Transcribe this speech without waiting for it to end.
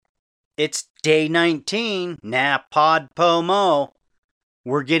It's day 19, Napod Pomo.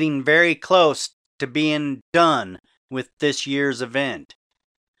 We're getting very close to being done with this year's event.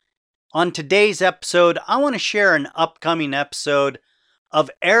 On today's episode, I want to share an upcoming episode of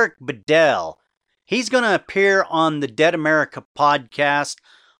Eric Bedell. He's going to appear on the Dead America podcast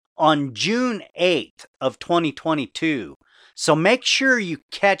on June 8th of 2022. So make sure you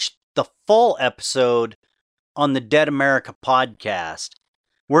catch the full episode on the Dead America podcast.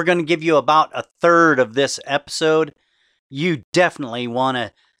 We're going to give you about a third of this episode. You definitely want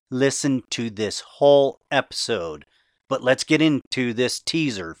to listen to this whole episode. But let's get into this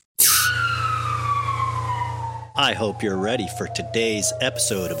teaser. I hope you're ready for today's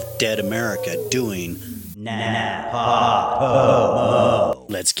episode of Dead America doing Napomo.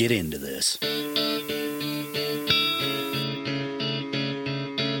 Let's get into this.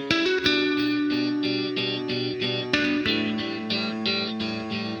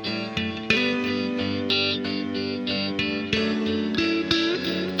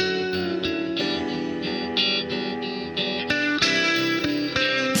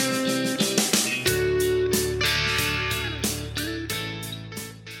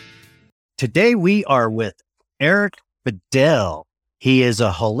 Today we are with Eric Bedell. He is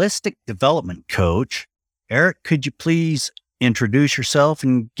a holistic development coach. Eric, could you please introduce yourself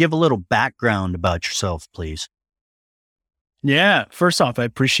and give a little background about yourself, please? Yeah. First off, I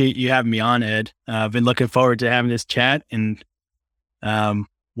appreciate you having me on, Ed. I've been looking forward to having this chat, and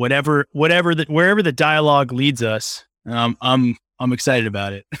wherever the dialogue leads us, I'm excited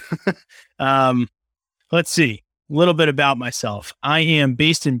about it. Let's see a little bit about myself. I am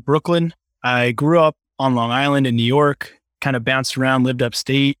based in Brooklyn. I grew up on Long Island in New York, kind of bounced around, lived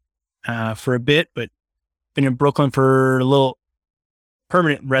upstate for a bit, but been in Brooklyn for a little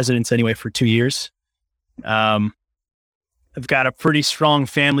permanent residence anyway for 2 years. I've got a pretty strong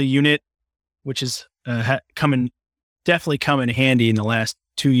family unit, which is definitely come in handy in the last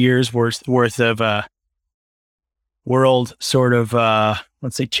 2 years worth of world sort of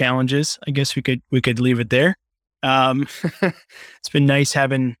let's say challenges. I guess we could leave it there. It's been nice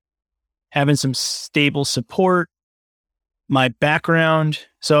having some stable support. My background,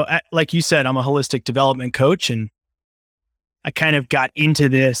 so like you said, I'm a holistic development coach, and I kind of got into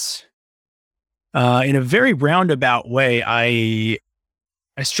this in a very roundabout way. I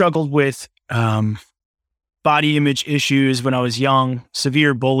struggled with body image issues when I was young,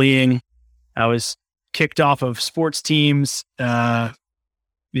 severe bullying. I was kicked off of sports teams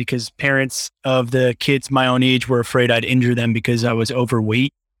because parents of the kids my own age were afraid I'd injure them because I was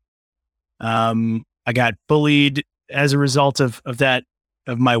overweight. I got bullied as a result of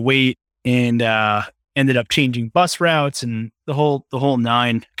my weight, and ended up changing bus routes, and the whole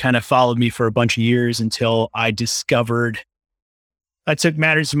nine kind of followed me for a bunch of years until I discovered I took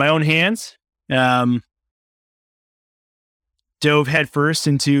matters in my own hands. Dove headfirst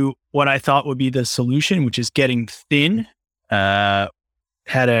into what I thought would be the solution, which is getting thin. Had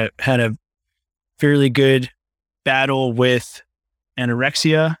a fairly good battle with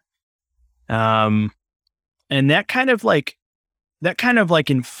anorexia. And that kind of like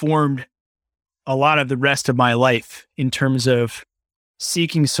informed a lot of the rest of my life in terms of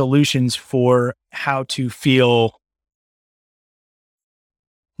seeking solutions for how to feel,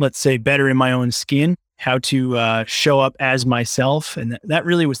 let's say, better in my own skin, how to show up as myself. And that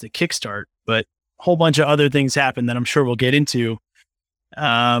really was the kickstart, but a whole bunch of other things happened that I'm sure we'll get into.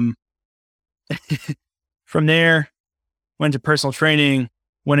 From there, went to personal training,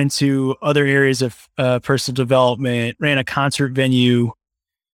 went into other areas of personal development, ran a concert venue,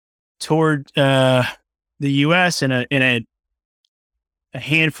 toured the U.S. and a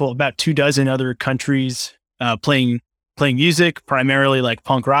handful, about 24 other countries, playing music, primarily like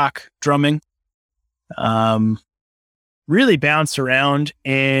punk rock, drumming. Really bounced around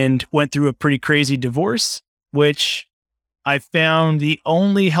and went through a pretty crazy divorce, which I found the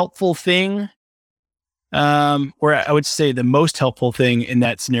only helpful thing, or I would say the most helpful thing in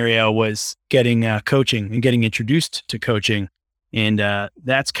that scenario was getting coaching and getting introduced to coaching. And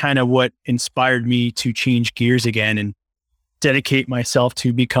that's kind of what inspired me to change gears again and dedicate myself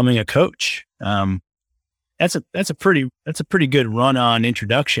to becoming a coach. That's a pretty good run on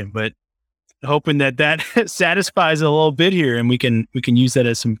introduction, but hoping that satisfies a little bit here, and we can use that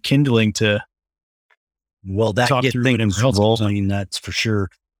as some kindling to. Well, that get things rolling, that's for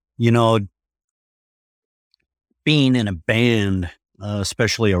sure. You know, being in a band,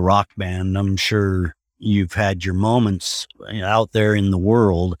 especially a rock band, I'm sure you've had your moments out there in the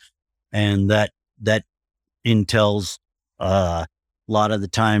world, and that entails a lot of the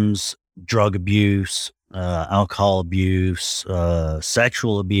times drug abuse, alcohol abuse,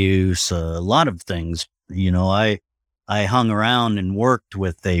 sexual abuse, a lot of things. I hung around and worked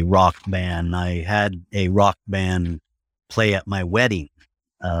with a rock band. I had a rock band play at my wedding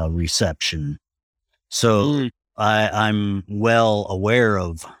reception. So I'm well aware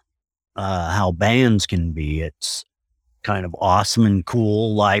of how bands can be. It's kind of awesome and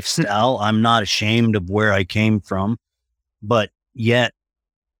cool lifestyle. I'm not ashamed of where I came from, but yet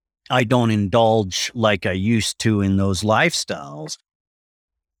I don't indulge like I used to in those lifestyles.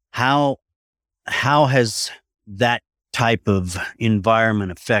 How has that type of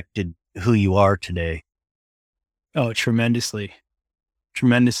environment affected who you are today? Oh, tremendously.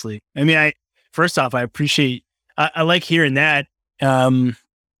 Tremendously. I mean, first off, I appreciate, I like hearing that, and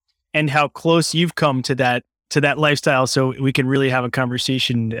how close you've come to that lifestyle. So we can really have a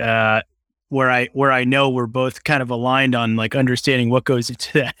conversation, where I know we're both kind of aligned on like understanding what goes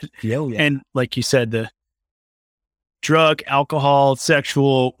into that. Yeah. And like you said, the drug, alcohol,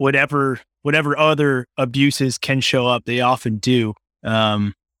 sexual, whatever other abuses can show up, they often do,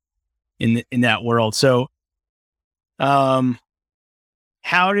 in that world. So,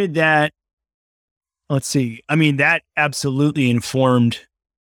 how did that, let's see. I mean, that absolutely informed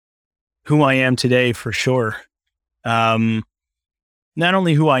who I am today for sure. Not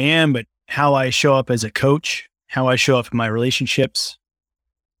only who I am, but how I show up as a coach, how I show up in my relationships.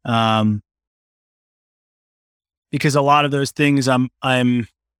 Because a lot of those things it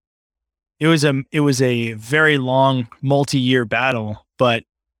was a very long multi-year battle, but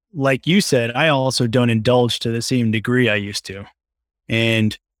like you said, I also don't indulge to the same degree I used to.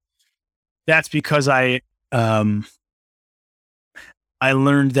 And that's because I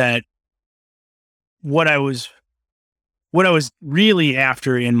learned that what I was really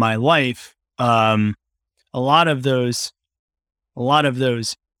after in my life, a lot of those,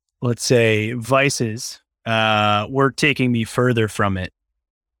 let's say, vices, were taking me further from it.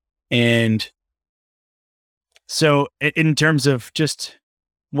 And so in terms of just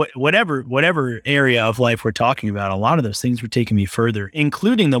whatever area of life we're talking about, a lot of those things were taking me further,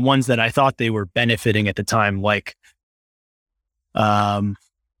 including the ones that I thought they were benefiting at the time, like,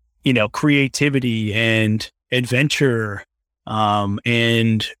 creativity and adventure,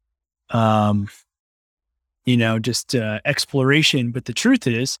 and just exploration. But the truth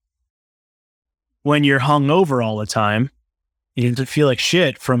is, when you're hungover all the time, you feel like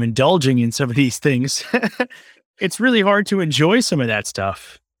shit from indulging in some of these things. It's really hard to enjoy some of that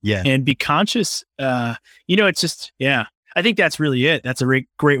stuff. Yeah. And be conscious. It's just, yeah, I think that's really it. That's a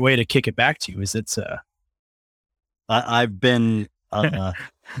great way to kick it back to you, is I've been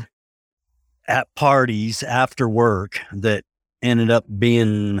at parties after work that ended up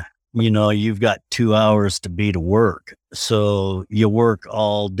being, you've got 2 hours to be to work. So you work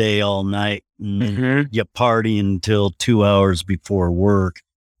all day, all night, and you party until 2 hours before work.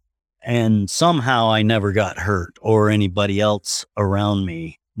 And somehow I never got hurt, or anybody else around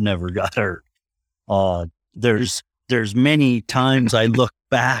me never got hurt. There's many times I look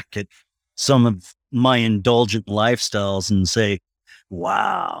back at some of my indulgent lifestyles and say,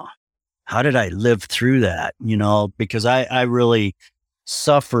 wow, how did I live through that? Because I really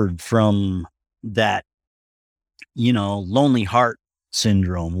suffered from that, lonely heart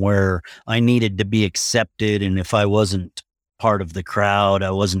syndrome, where I needed to be accepted. And if I wasn't part of the crowd,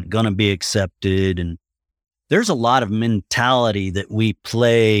 I wasn't going to be accepted. And there's a lot of mentality that we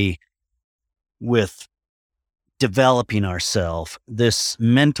play with developing ourselves, this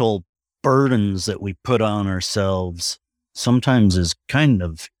mental burdens that we put on ourselves sometimes is kind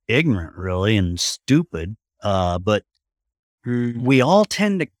of ignorant, really, and stupid. But we all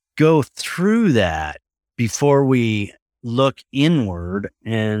tend to go through that before we look inward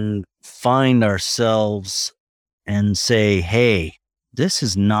and find ourselves and say, hey, this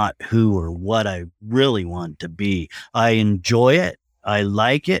is not who or what I really want to be. I enjoy it. I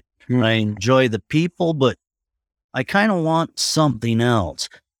like it. I enjoy the people, but I kind of want something else.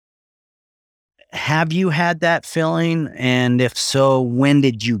 Have you had that feeling? And if so, when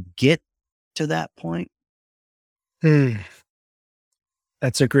did you get to that point?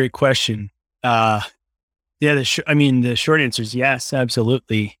 That's a great question. The short answer is yes,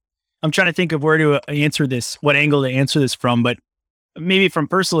 absolutely. I'm trying to think of where to answer this, what angle to answer this from, but maybe from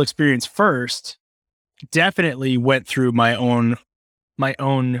personal experience first. Definitely went through my own, I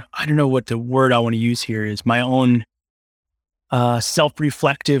don't know what the word I want to use here is, my own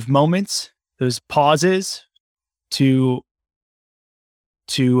self-reflective moments, those pauses to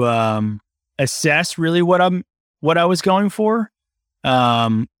assess really what I was going for.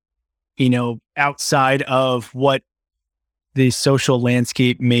 Outside of what the social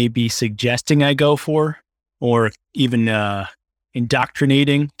landscape may be suggesting I go for, or even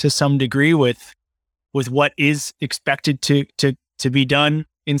indoctrinating to some degree with what is expected to be done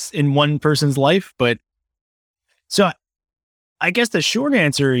in one person's life. But so I guess the short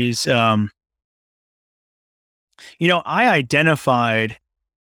answer is, I identified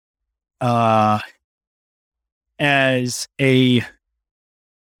as let's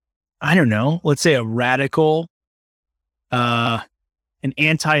say a radical, an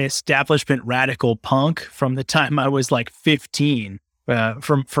anti-establishment radical punk from the time I was like 15,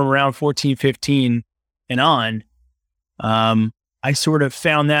 from around 14, 15 and on. I sort of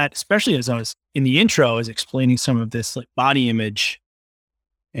found that, especially as I was in the intro, I was explaining some of this like body image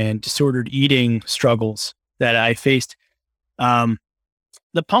and disordered eating struggles that I faced. The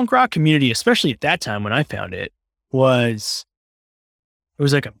punk rock community, especially at that time when I found it, was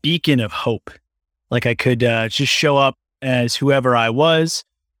like a beacon of hope. Like I could just show up as whoever I was,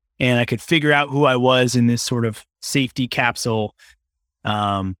 and I could figure out who I was in this sort of safety capsule.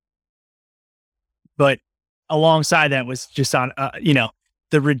 But alongside that was just on,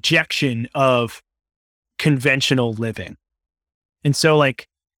 the rejection of conventional living. And so like,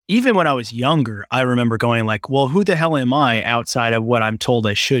 even when I was younger, I remember going like, well, who the hell am I outside of what I'm told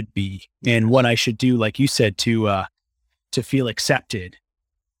I should be and what I should do, like you said, to feel accepted.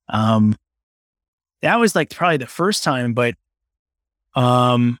 That was like probably the first time, but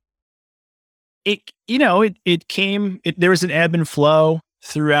it came, there was an ebb and flow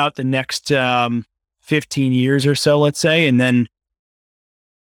throughout the next 15 years or so, let's say. And then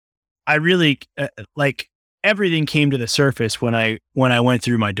I really like everything came to the surface when I went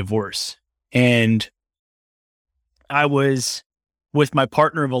through my divorce. And I was with my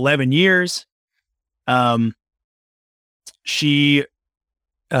partner of 11 years. She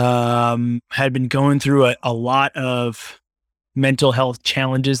had been going through a lot of mental health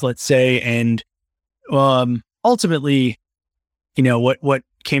challenges, let's say. And ultimately, what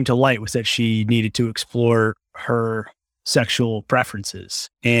came to light was that she needed to explore her sexual preferences.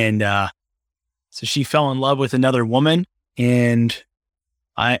 And so she fell in love with another woman. And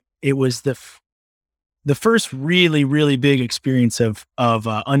it was the first really, really big experience of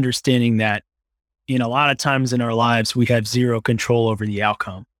understanding that a lot of times in our lives, we have zero control over the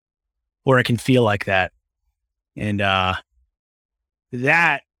outcome, or it can feel like that. And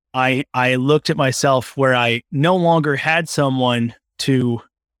that I looked at myself where I no longer had someone to,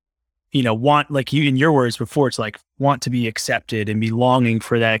 want, like you, in your words before, it's like want to be accepted and be longing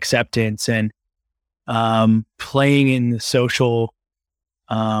for that acceptance and playing in the social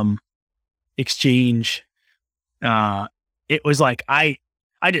exchange. It was like, I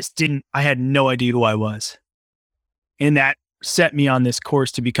had no idea who I was. And that set me on this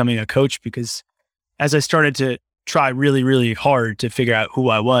course to becoming a coach, because as I started to try really, really hard to figure out who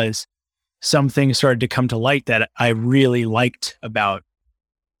I was, some things started to come to light that I really liked about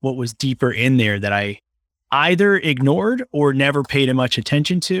what was deeper in there that I either ignored or never paid much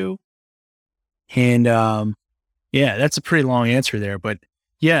attention to. And that's a pretty long answer there, but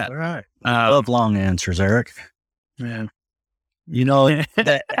yeah. All right. I love long answers, Eric. Yeah.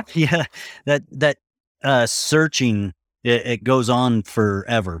 That searching, it goes on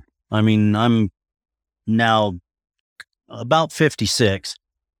forever. I mean, I'm now about 56,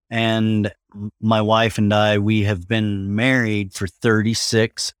 and my wife and I, we have been married for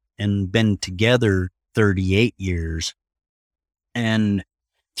 36 and been together 38 years. And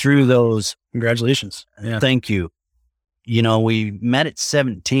through those, congratulations. Yeah. Thank you. We met at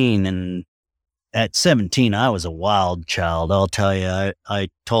 17, and at 17, I was a wild child. I'll tell you, I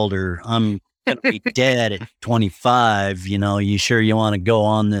told her I'm going to be dead at 25. You sure you want to go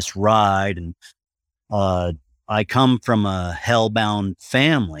on this ride? And I come from a hellbound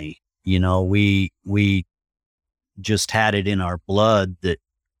family. We just had it in our blood that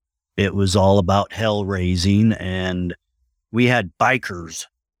it was all about hell raising, and we had biker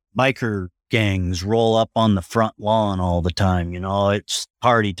gangs roll up on the front lawn all the time. It's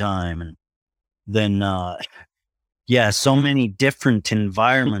party time. And then, so many different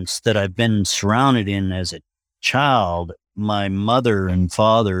environments that I've been surrounded in as a child. My mother and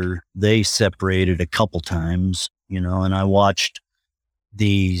father, they separated a couple times, and I watched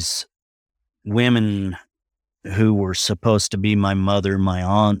these women who were supposed to be my mother, my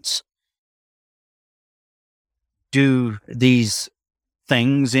aunts, do these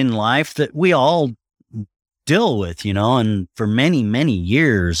things in life that we all deal with, and for many, many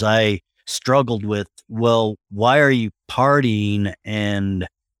years, I struggled with, well, why are you partying and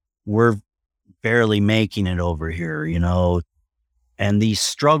we're barely making it over here, and these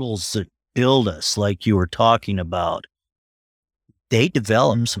struggles that build us, like you were talking about. they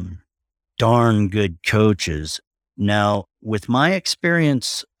develop some darn good coaches. Now, with my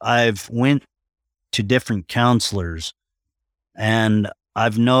experience, I've went to different counselors, and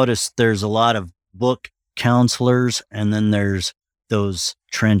I've noticed there's a lot of book counselors, and then there's those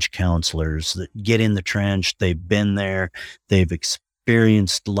trench counselors that get in the trench. They've been there. They've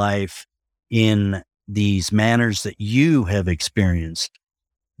experienced life in these manners that you have experienced.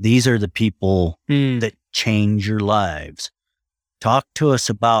 These are the people that change your lives. Talk to us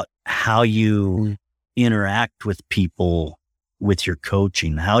about how you interact with people with your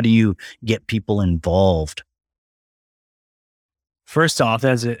coaching. How do you get people involved? First off,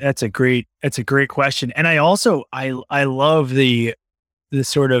 that's a great question. And I also, I love the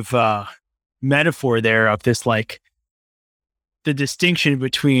sort of metaphor there of this, like the distinction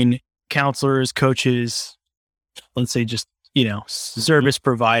between counselors, coaches, let's say just, service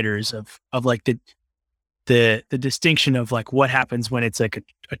providers of like the distinction of like what happens when it's like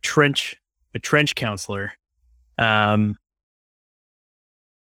a trench counselor. I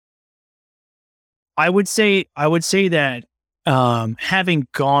would say that having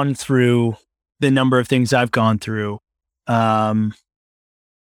gone through the number of things I've gone through,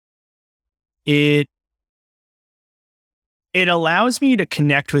 it allows me to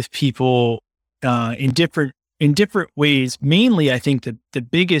connect with people in different ways. Mainly, I think the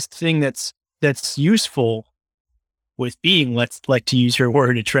biggest thing that's useful with being, let's like to use your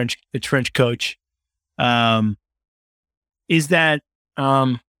word, a trench coach, is that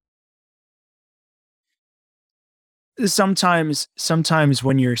sometimes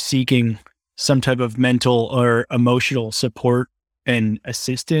when you're seeking some type of mental or emotional support and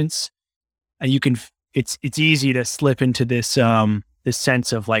assistance, it's easy to slip into this this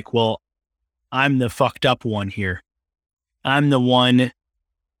sense of like, well, I'm the fucked up one here. I'm the one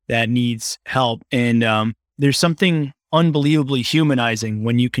that needs help. And there's something unbelievably humanizing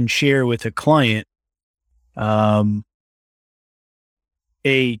when you can share with a client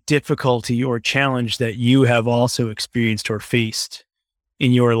a difficulty or challenge that you have also experienced or faced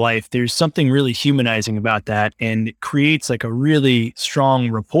in your life. There's something really humanizing about that, and it creates like a really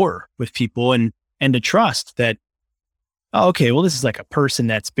strong rapport with people and a trust that, oh, okay, well, this is like a person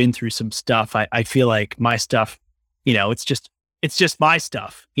that's been through some stuff. I feel like my stuff, it's just my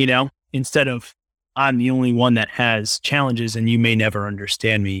stuff, instead of I'm the only one that has challenges and you may never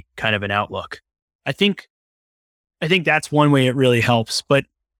understand me kind of an outlook. I think that's one way it really helps. But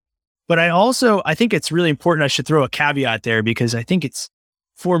I think it's really important. I should throw a caveat there, because I think it's,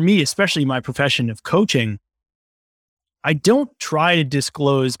 for me, especially my profession of coaching, I don't try to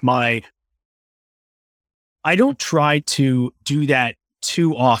do that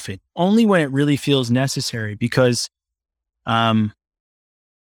too often, only when it really feels necessary, because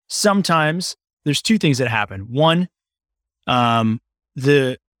sometimes there's two things that happen. One,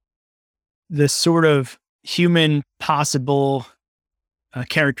 the sort of human possible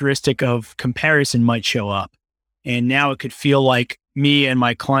characteristic of comparison might show up. And now it could feel like me and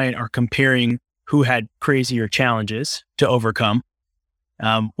my client are comparing who had crazier challenges to overcome,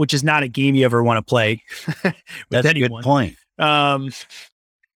 which is not a game you ever want to play with That's anyone. a good point.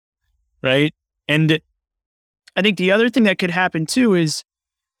 Right. And I think the other thing that could happen too is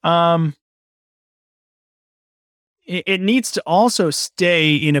it needs to also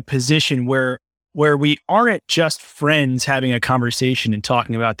stay in a position where we aren't just friends having a conversation and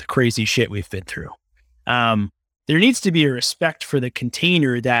talking about the crazy shit we've been through. There needs to be a respect for the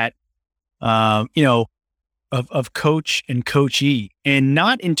container that, of coach and coachee, and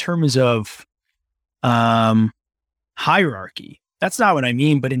not in terms of hierarchy. That's not what I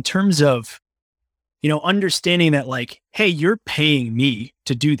mean, but in terms of, understanding that, like, hey, you're paying me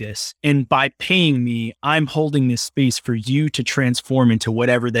to do this. And by paying me, I'm holding this space for you to transform into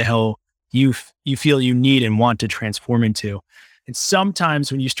whatever the hell you feel you need and want to transform into. And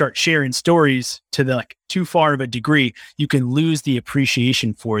sometimes when you start sharing stories to the too far of a degree, you can lose the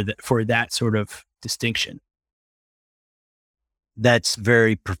appreciation for that sort of distinction. That's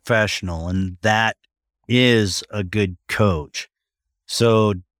very professional, and that is a good coach.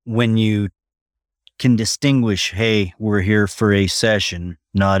 So when you can distinguish, hey, we're here for a session,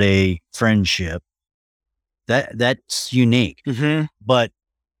 not a friendship, that's unique. Mm-hmm. But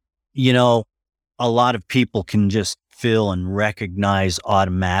a lot of people can just feel and recognize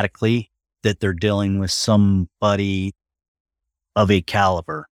automatically that they're dealing with somebody of a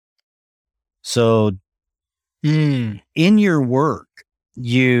caliber. So in your work,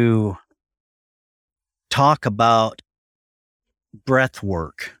 you talk about breath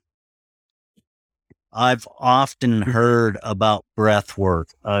work. I've often heard about breath work.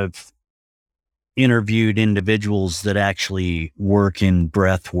 I've interviewed individuals that actually work in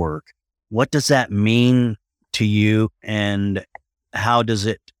breath work. What does that mean to you, and how does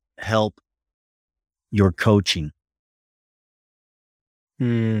it help your coaching?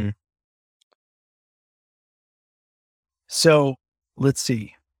 So let's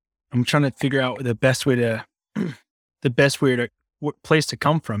see. I'm trying to figure out the best way to, what place to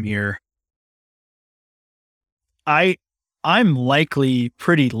come from here. I'm likely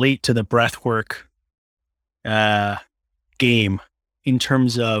pretty late to the breathwork game in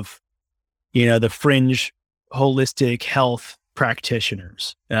terms of, the fringe holistic health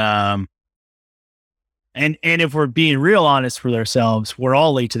practitioners. And if we're being real honest with ourselves, we're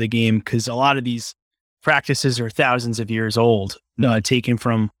all late to the game because a lot of these practices are thousands of years old, taken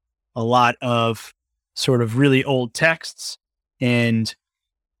from a lot of sort of really old texts and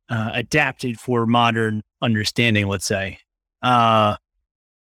adapted for modern understanding, let's say. But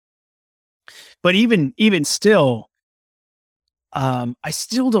even still, I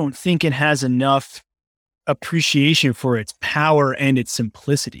still don't think it has enough appreciation for its power and its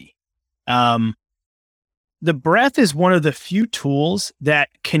simplicity. The breath is one of the few tools that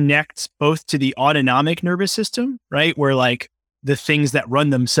connects both to the autonomic nervous system, right? Where like the things that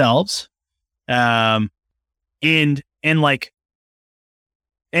run themselves, and the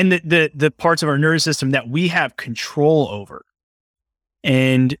parts of our nervous system that we have control over.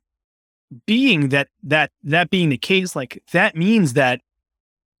 And being that being the case, like that means that,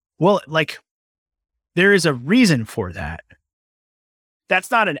 well, like there is a reason for that.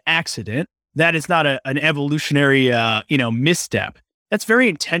 That's not an accident. That is not an evolutionary, misstep. That's very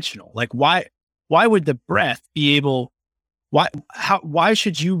intentional. Like why would the breath be able, why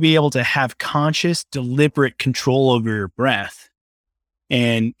should you be able to have conscious, deliberate control over your breath?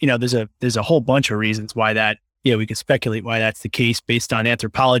 And, there's a whole bunch of reasons why that, we could speculate why that's the case based on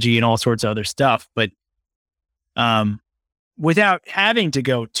anthropology and all sorts of other stuff. But, without having to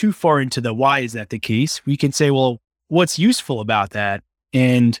go too far into the why is that the case, we can say, well, what's useful about that?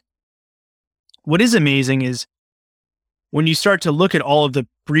 And what is amazing is when you start to look at all of the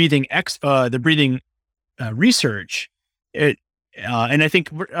breathing research, and I think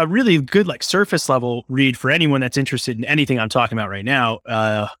a really good like surface level read for anyone that's interested in anything I'm talking about right now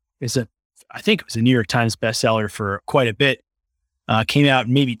I think it was a New York Times bestseller for quite a bit. Came out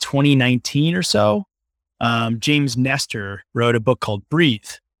maybe 2019 or so. James Nestor wrote a book called Breathe,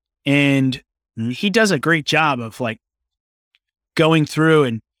 and he does a great job of like going through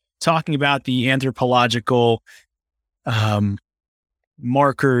and talking about the anthropological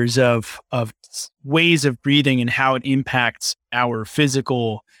markers of ways of breathing and how it impacts our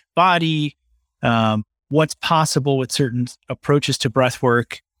physical body, what's possible with certain approaches to breath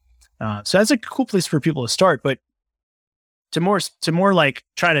work. So that's a cool place for people to start. But to more like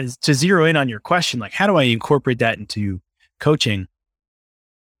try to zero in on your question, like how do I incorporate that into coaching?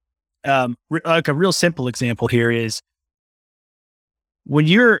 Like a real simple example here is when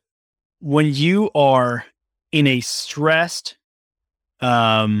you are in a stressed,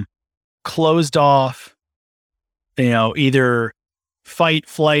 closed off, either fight,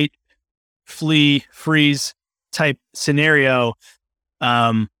 flight, flee, freeze type scenario,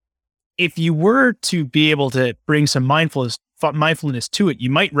 if you were to be able to bring some mindfulness to it, you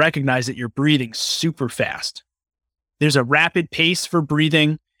might recognize that you're breathing super fast. There's a rapid pace for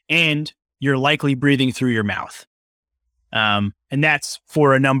breathing, and you're likely breathing through your mouth. And that's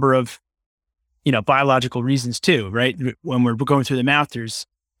for a number of, biological reasons too, right? When we're going through the mouth, there's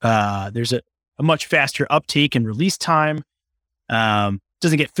a much faster uptake and release time.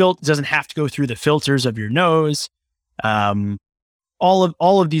 Doesn't have to go through the filters of your nose. All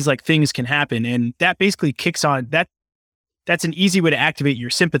of these like things can happen, and that basically kicks on that. That's an easy way to activate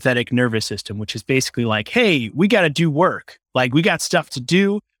your sympathetic nervous system, which is basically like, hey, we got to do work. Like we got stuff to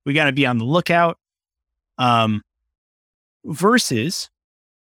do. We got to be on the lookout. Versus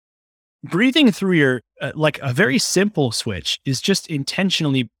breathing through your, like a very simple switch is just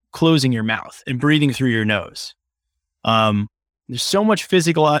intentionally closing your mouth and breathing through your nose. There's so much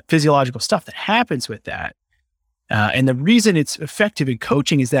physiological stuff that happens with that. And the reason it's effective in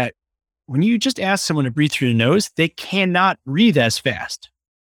coaching is that when you just ask someone to breathe through the nose, they cannot breathe as fast.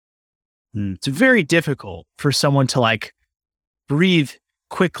 It's very difficult for someone to like breathe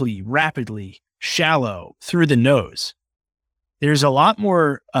quickly, rapidly, shallow through the nose. There's a lot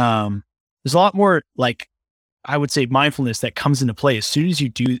more like, I would say mindfulness that comes into play as soon as you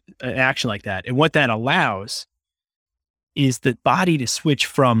do an action like that. And what that allows is the body to switch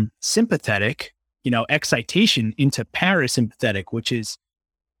from sympathetic, excitation into parasympathetic, which is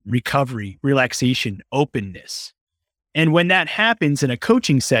recovery, relaxation, openness. And when that happens in a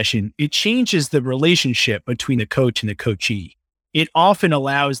coaching session, it changes the relationship between the coach and the coachee. It often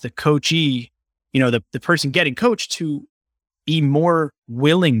allows the coachee, the person getting coached, to be more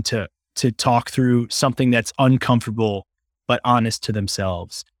willing to talk through something that's uncomfortable but honest to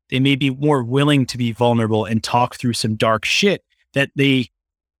themselves. They may be more willing to be vulnerable and talk through some dark shit that they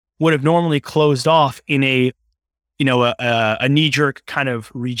would have normally closed off in a knee-jerk kind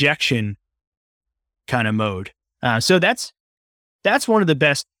of rejection kind of mode. So that's one of the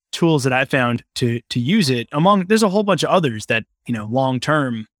best tools that I found to use it. There's a whole bunch of others that, long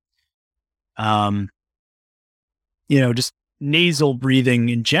term, just nasal breathing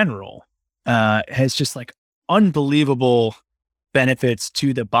in general, has just like unbelievable benefits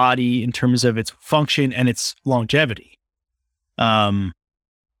to the body in terms of its function and its longevity.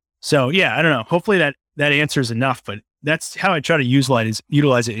 So yeah, I don't know. Hopefully that answers enough, but that's how I try to utilize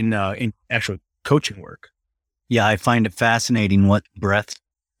it in actual coaching work. Yeah, I find it fascinating what breath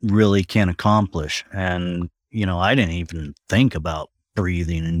really can accomplish. And, I didn't even think about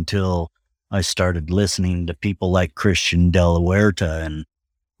breathing until I started listening to people like Christian De La Huerta and,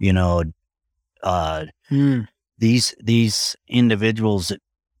 these individuals that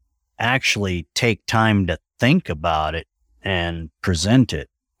actually take time to think about it and present it.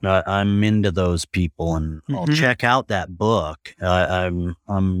 I'm into those people, and I'll check out that book. I'm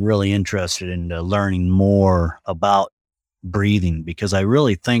really interested in learning more about breathing, because I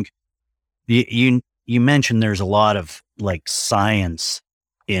really think you mentioned there's a lot of like science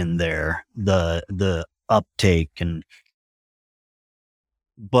in there, the uptake,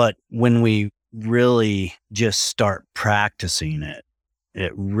 but when we really just start practicing it,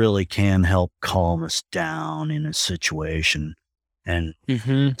 it really can help calm us down in a situation. And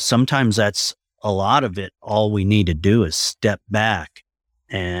sometimes that's a lot of it. All we need to do is step back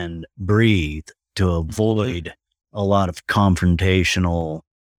and breathe to avoid a lot of confrontational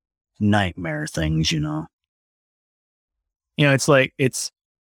nightmare things, It's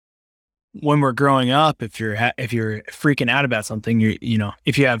when we're growing up, if you're freaking out about something,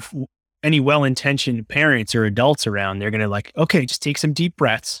 if you have any well-intentioned parents or adults around, they're going to like, okay, just take some deep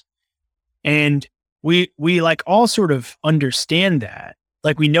breaths. And we like all sort of understand that.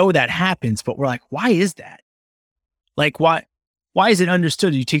 Like we know that happens, but we're like, why is that? Like, why is it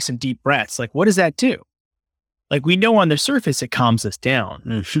understood you take some deep breaths? Like, what does that do? Like, we know on the surface it calms us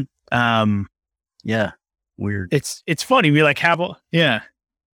down. Yeah. Weird. It's funny. We like yeah.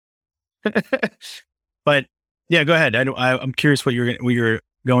 But yeah, go ahead. I'm curious what you're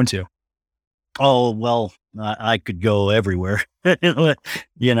going to. Oh, well, I could go everywhere.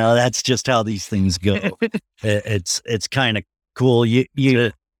 That's just how these things go. It's kind of cool. You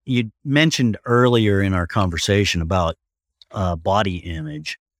mentioned earlier in our conversation about body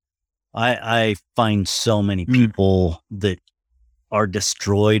image. I find so many people that are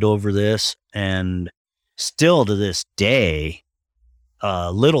destroyed over this, and still to this day,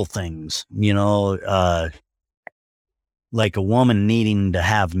 little things, like a woman needing to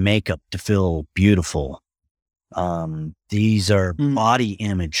have makeup to feel beautiful. These are body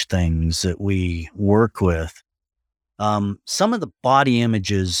image things that we work with. Some of the body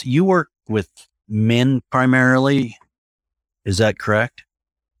images, you work with men primarily. Is that correct?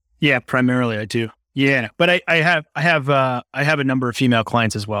 Yeah, primarily I do. Yeah, but I have a number of female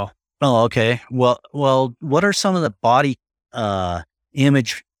clients as well. Oh, okay. Well, what are some of the body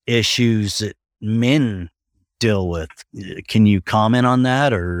image issues that men deal with? Can you comment on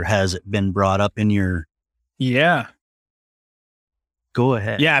that, or has it been brought up in your? Yeah. Go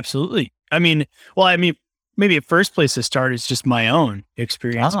ahead. Yeah, absolutely. Maybe a first place to start is just my own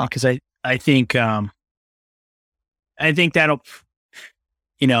experience, because I think that'll,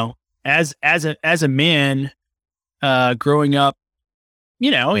 as a man, growing up,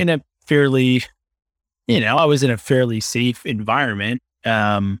 in a fairly, I was in a fairly safe environment.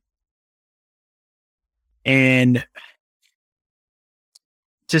 And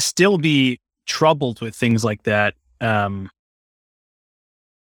to still be troubled with things like that,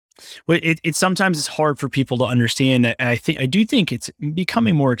 it sometimes it's hard for people to understand. I do think it's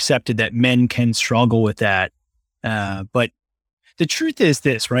becoming more accepted that men can struggle with that. But the truth is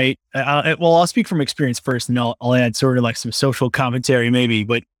this, right? I'll speak from experience first, and I'll add sort of like some social commentary maybe,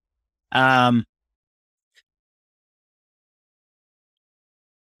 but,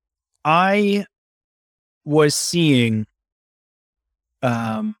 I was seeing,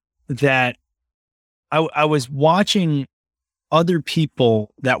 that I was watching other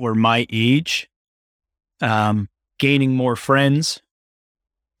people that were my age, gaining more friends,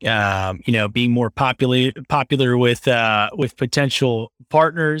 being more popular with potential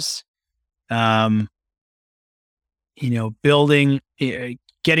partners, building,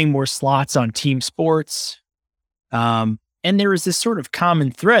 getting more slots on team sports. And there was this sort of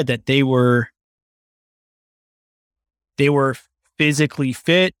common thread that they were physically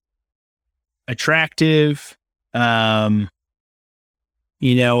fit, attractive,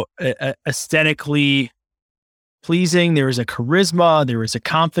 aesthetically pleasing. There was a charisma, there was a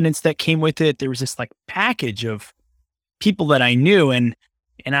confidence that came with it. There was this like package of people that I knew, and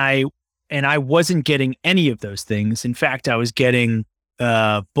I wasn't getting any of those things. In fact, I was getting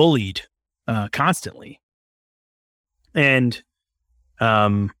bullied constantly. And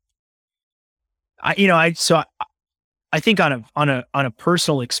I think on a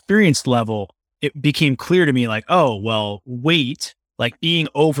personal experience level, it became clear to me like, oh, well, weight, like being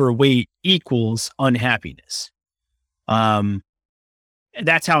overweight equals unhappiness.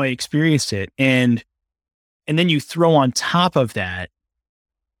 That's how I experienced it. And then you throw on top of that,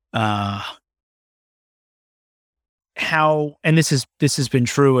 how, and this has been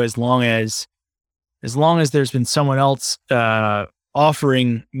true as long as there's been someone else,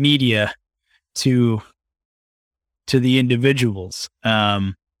 offering media to the individuals.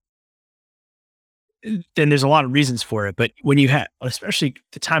 Then there's a lot of reasons for it. But when you have, especially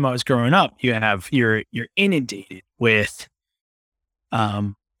the time I was growing up, you're inundated with,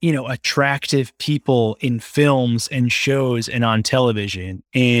 attractive people in films and shows and on television,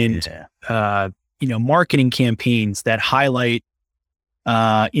 and, marketing campaigns that highlight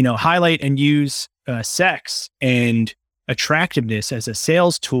and use sex and attractiveness as a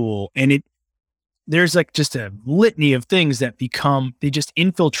sales tool. And there's like just a litany of things that they just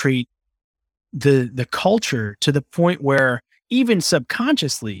infiltrate the culture to the point where even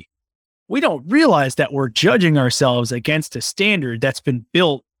subconsciously, we don't realize that we're judging ourselves against a standard that's been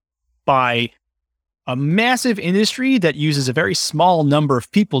built by a massive industry that uses a very small number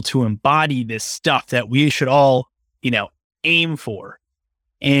of people to embody this stuff that we should all, aim for.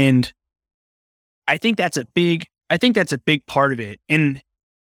 And I think that's a big part of it. And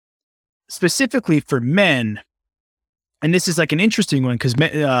specifically for men, and this is like an interesting one because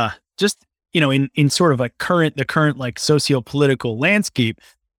just, in sort of like the current like socio-political landscape,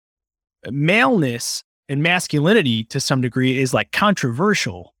 maleness and masculinity to some degree is like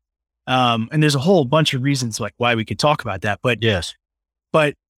controversial. And there's a whole bunch of reasons like why we could talk about that. But yes,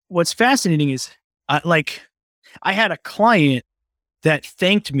 but what's fascinating is I had a client that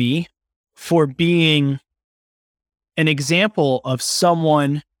thanked me for being an example of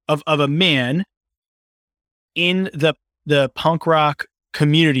someone of a man in the punk rock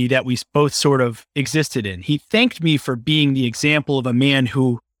community that we both sort of existed in. He thanked me for being the example of a man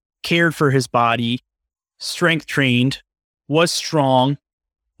who cared for his body, strength trained, was strong,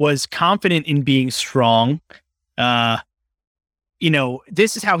 was confident in being strong. This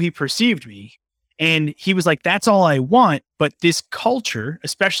is how he perceived me. And he was like, that's all I want. But this culture,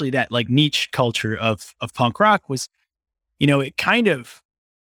 especially that like niche culture of punk rock was, it kind of,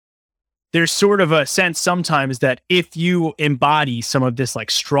 there's sort of a sense sometimes that if you embody some of this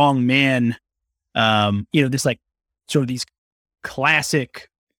like strong man, this like sort of these classic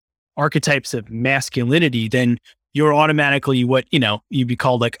archetypes of masculinity, then you're automatically what, you'd be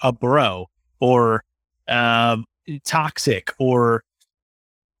called like a bro or toxic or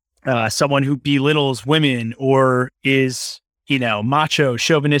someone who belittles women or is, macho,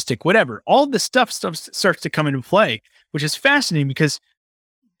 chauvinistic, whatever. All this stuff starts to come into play, which is fascinating because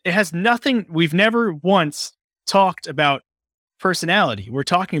it has nothing. We've never once talked about personality. We're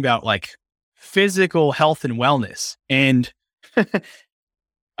talking about like physical health and wellness. And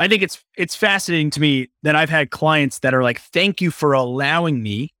I think it's fascinating to me that I've had clients that are like, thank you for allowing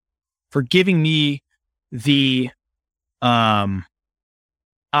me, for giving me the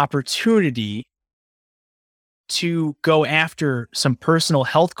opportunity to go after some personal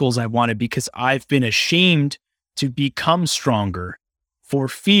health goals I wanted because I've been ashamed to become stronger for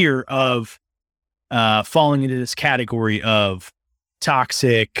fear of falling into this category of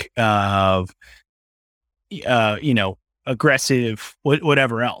toxic, aggressive,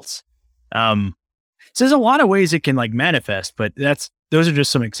 whatever else. So there's a lot of ways it can like manifest, but those are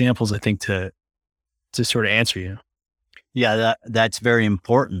just some examples I think to sort of answer you. Yeah, that's very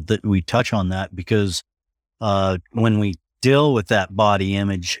important that we touch on that because when we deal with that body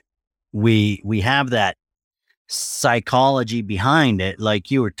image, we have that psychology behind it, like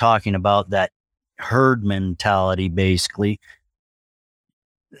you were talking about, that herd mentality. Basically,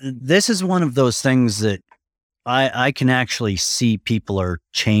 this is one of those things that I can actually see people are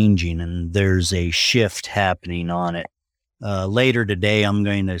changing, and there's a shift happening on it. Later today, I'm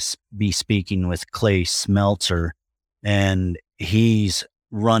going to be speaking with Clay Smeltzer, and he's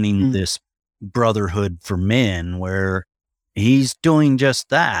running this Brotherhood for Men, where he's doing just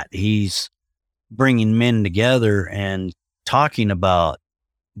that. He's bringing men together and talking about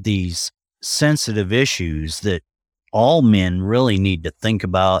these sensitive issues that all men really need to think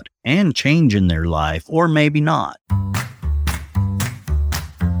about and change in their life, or maybe not.